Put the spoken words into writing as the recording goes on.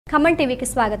ఖమ్మం టీవీకి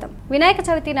స్వాగతం. వినాయక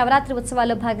చవితి నవరాత్రి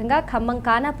ఉత్సవాల్లో భాగంగా ఖమ్మం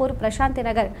కానాపూర్ ప్రశాంతి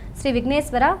నగర్ శ్రీ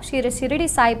విఘ్నేశ్వర షిరిడి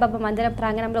సాయిబాబా మందిరం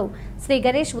ప్రాంగణంలో శ్రీ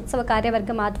గణేష్ ఉత్సవ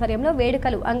కార్యవర్గం ఆధ్వర్యంలో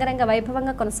వేడుకలు అంగరంగ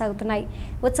వైభవంగా కొనసాగుతున్నాయి.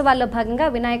 ఉత్సవాల్లో భాగంగా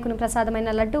వినాయకుని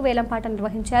ప్రసాదమైన లడ్డు వేలంపాట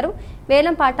నిర్వహించారు.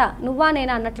 వేలంపాట నువ్వా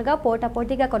నేనా అన్నట్లుగా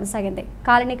పోటాపోటీగా కొనసాగింది.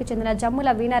 కాలనీకి చెందిన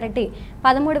జమ్ముల వీణారెడ్డి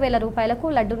 13,000 రూపాయలకు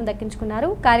లడ్డూను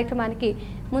దక్కించుకున్నారు. కార్యక్రమానికి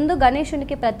ముందు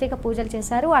గణేశునికి ప్రత్యేక పూజలు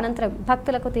చేశారు. అనంతరం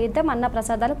భక్తులకు తీర్థం, అన్న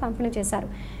ప్రసాదాలు పంపిణీ చేశారు.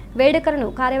 వేడుకలను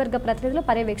కార్యవర్గ ప్రతినిధులు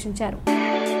పర్యవేక్షించారు.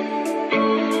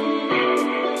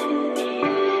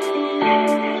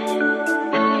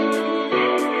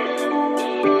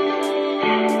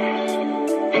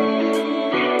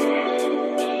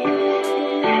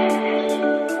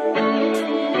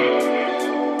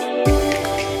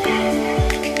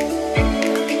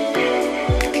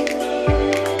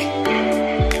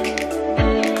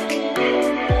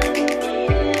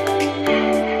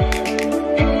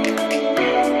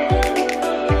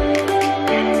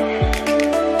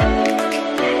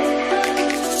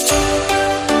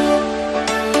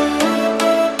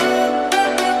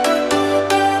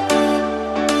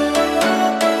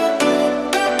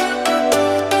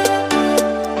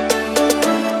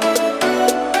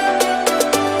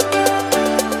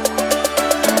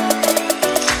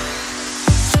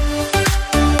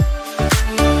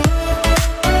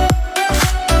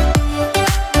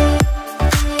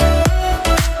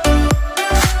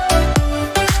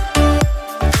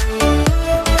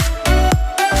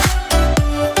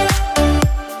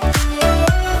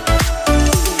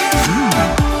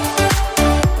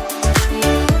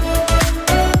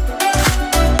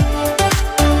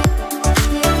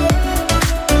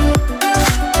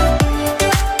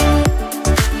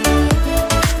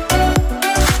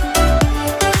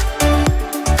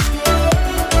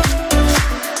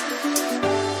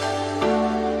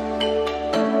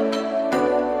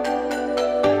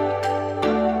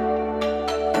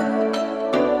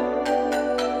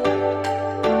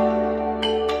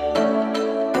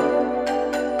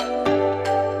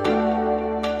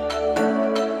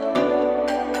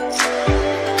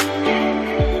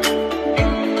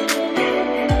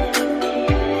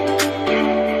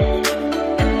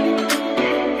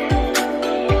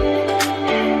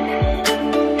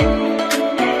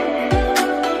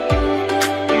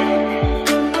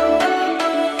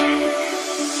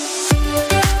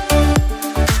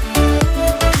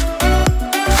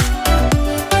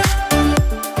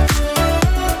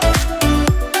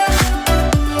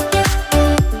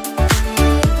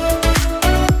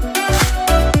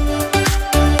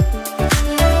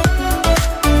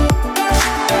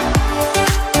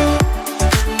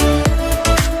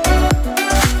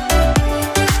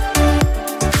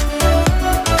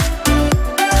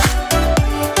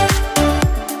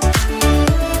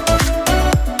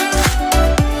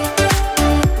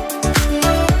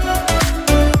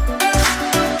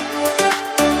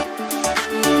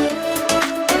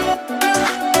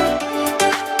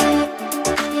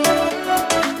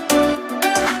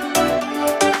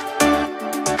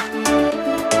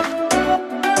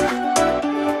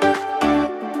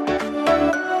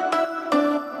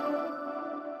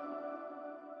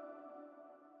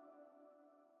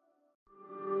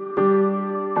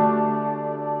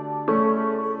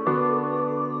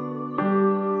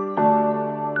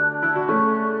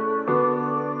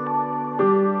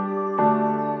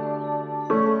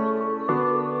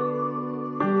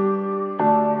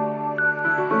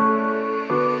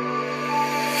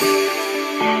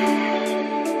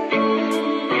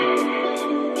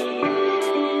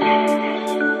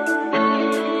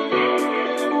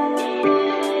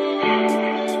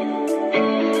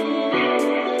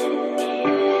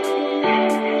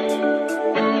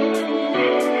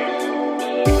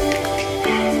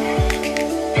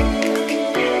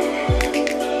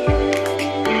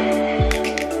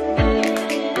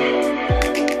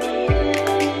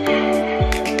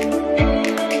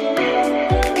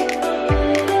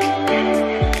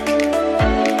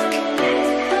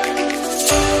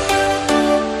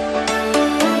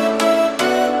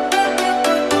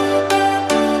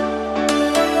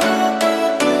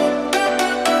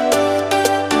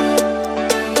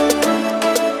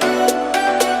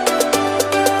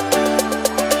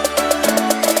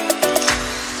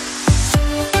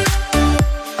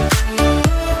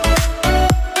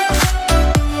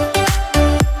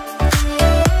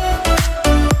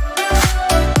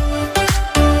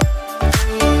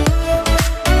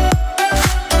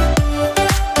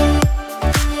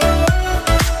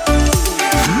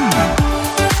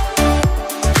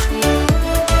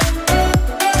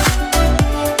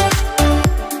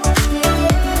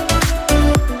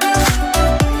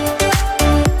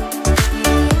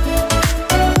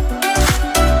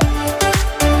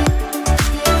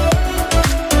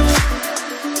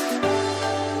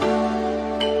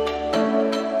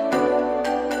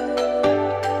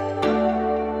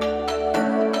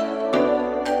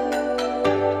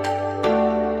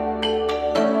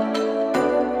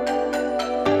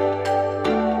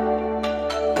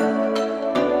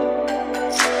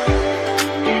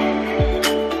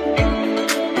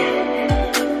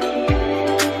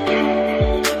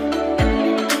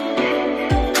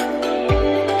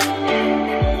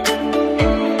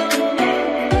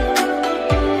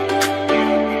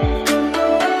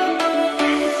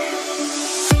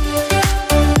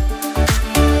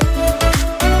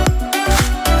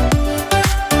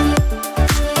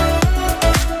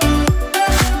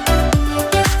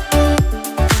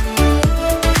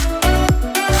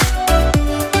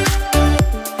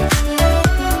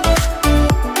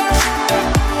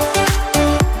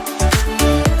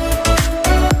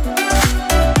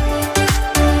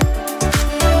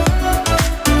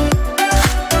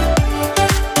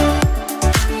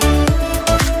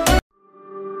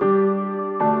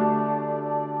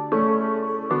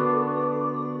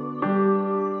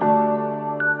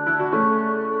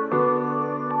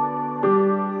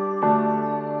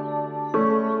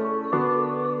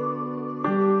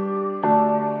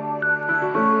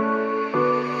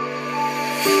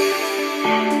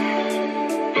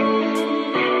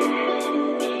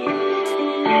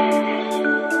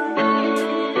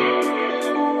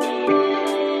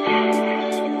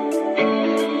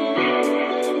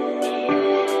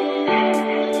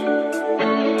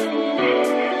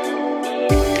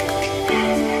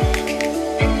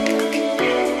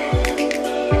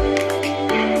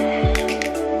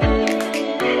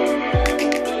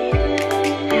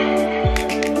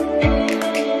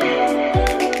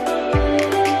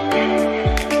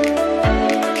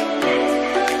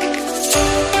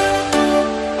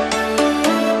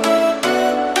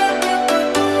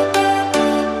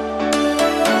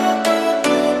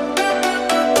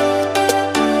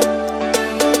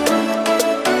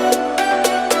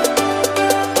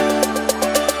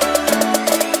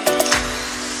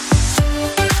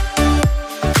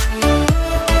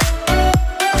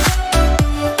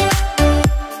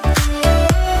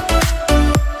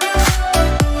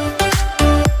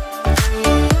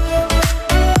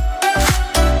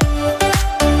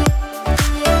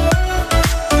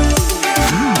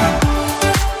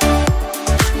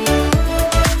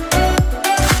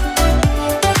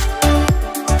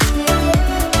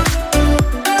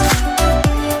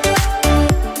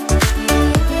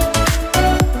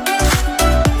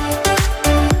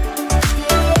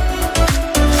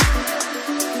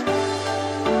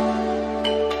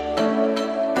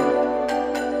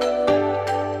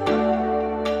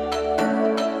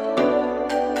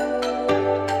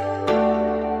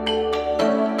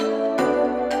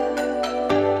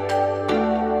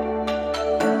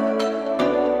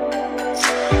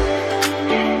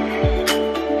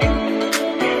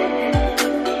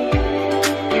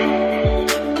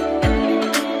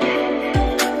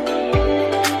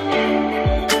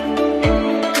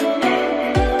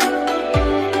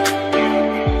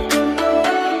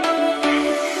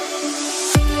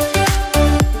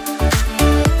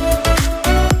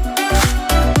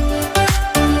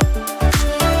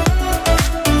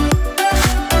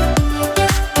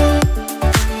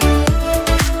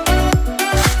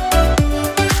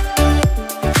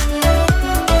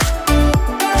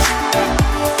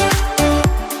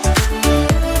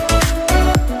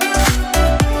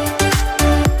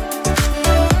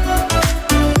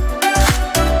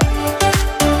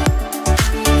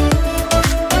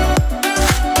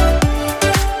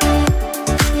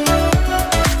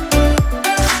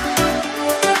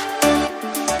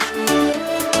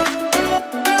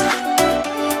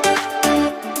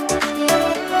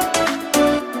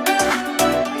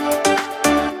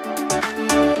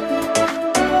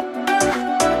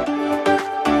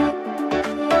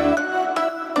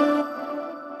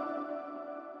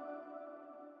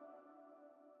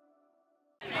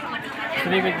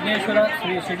 శ్రీ విఘ్నేశ్వర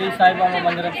శ్రీ షిరిడి సాయిబాబా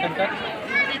మందిరం సెంటర్,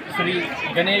 శ్రీ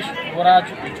గణేష్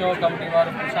యువరాజ్ ఉత్సవ కమిటీ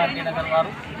వారు, ప్రశాంతి నగర్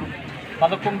వారు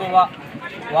 11వ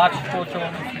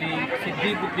వార్షికోత్సవం శ్రీ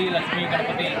సిద్ధి బుద్ధి లక్ష్మీ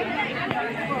గణపతి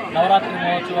నవరాత్రి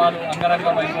మహోత్సవాలు అంగరంగ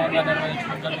వైభవంగా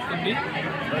నిర్వహించడం జరుగుతుంది.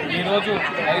 ఈరోజు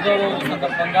 5వ రోజు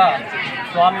సందర్భంగా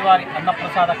స్వామివారి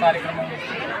అన్నప్రసాద కార్యక్రమం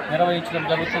నిర్వహించడం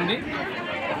జరుగుతుంది.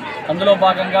 అందులో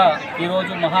భాగంగా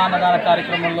ఈరోజు మహాన్నదాన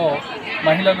కార్యక్రమంలో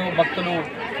మహిళలు, భక్తులు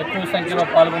ఎక్కువ సంఖ్యలో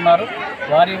పాల్గొన్నారు.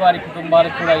 వారి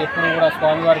కుటుంబాలకు కూడా ఎప్పుడూ కూడా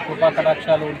స్వామివారి కృపా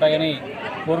కటాక్షాలు ఉంటాయని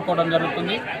కోరుకోవడం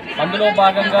జరుగుతుంది. అందులో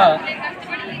భాగంగా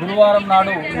గురువారం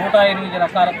నాడు 108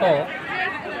 రకాలతో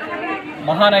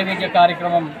మహానైవేద్య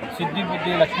కార్యక్రమం సిద్ధి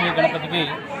బుద్ధి లక్ష్మీ గణపతికి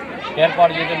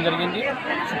ఏర్పాటు చేయడం జరిగింది.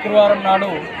 శుక్రవారం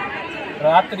నాడు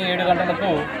రాత్రి 7 గంటలకు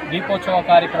దీపోత్సవ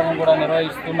కార్యక్రమం కూడా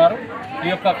నిర్వహిస్తున్నారు. ఈ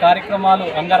యొక్క కార్యక్రమాలు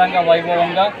అంగరంగ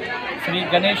వైభవంగా శ్రీ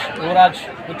గణేష్ యువరాజ్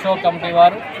ఉత్సవ కమిటీ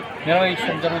వారు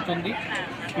నిర్వహించడం జరుగుతుంది.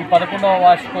 ఈ 11వ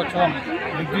వార్షికోత్సవం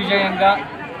దిగ్విజయంగా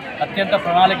అత్యంత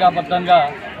ప్రణాళికాబద్ధంగా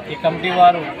ఈ కమిటీ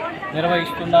వారు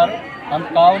నిర్వహిస్తున్నారు.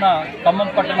 కావున ఖమ్మం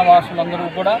పట్టణ వాసులందరూ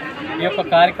కూడా ఈ యొక్క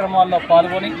కార్యక్రమాల్లో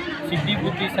పాల్గొని సిద్ధి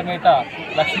బుద్ధి సమేత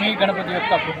లక్ష్మీ గణపతి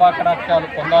యొక్క కృపా కటాక్షాలు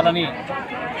పొందాలని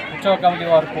ఉత్సవ కమిటీ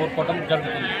వారు కోరుకోవడం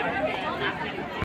జరుగుతుంది.